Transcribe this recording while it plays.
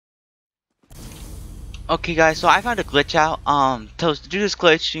Okay guys, so I found a glitch out. To do this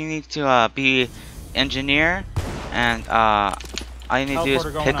glitch you need to be engineer, and all you need to do is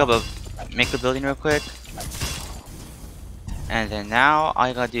make a building real quick. And then now all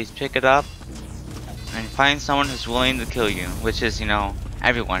you gotta do is pick it up and find someone who's willing to kill you, which is, you know,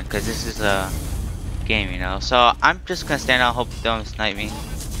 everyone, because this is a game, you know. So I'm just gonna stand out, hope they don't snipe me.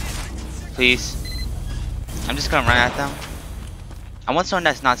 Please. I'm just gonna run at them. I want someone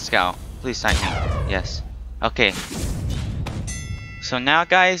that's not scout. Please snipe me. Yes. Okay. So now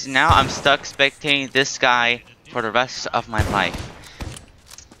guys, now I'm stuck spectating this guy for the rest of my life.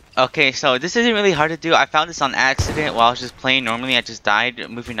 Okay, so this isn't really hard to do. I found this on accident while I was just playing. Normally I just died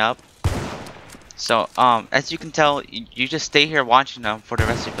moving up. So as you can tell, you just stay here watching them for the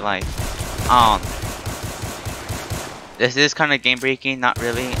rest of your life. This is kind of game breaking, not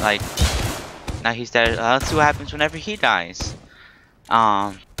really. Like, now he's dead. Let's see what happens whenever he dies.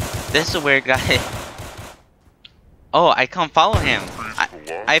 This is a weird guy. Oh, I can't follow him.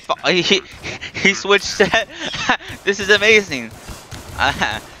 He switched. This is amazing.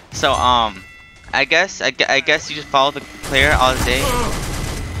 So I guess you just follow the player all day.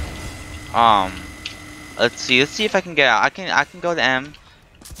 Let's see if I can get out. I can go to M.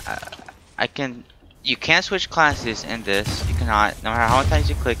 You can't switch classes in this. You cannot. No matter how many times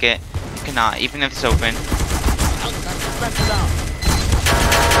you click it, you cannot, even if it's open.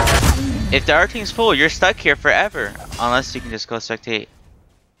 If the R team's full, you're stuck here forever. Unless you can just go spectate.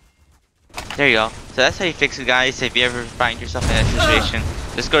 There you go. So that's how you fix it, guys. If you ever find yourself in a situation,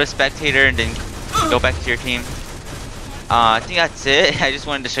 just go to spectator and then go back to your team. I think that's it. I just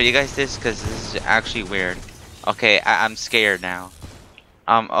wanted to show you guys this because this is actually weird. Okay, I'm scared now.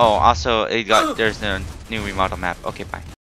 Oh, also, there's a new remodel map. Okay, bye.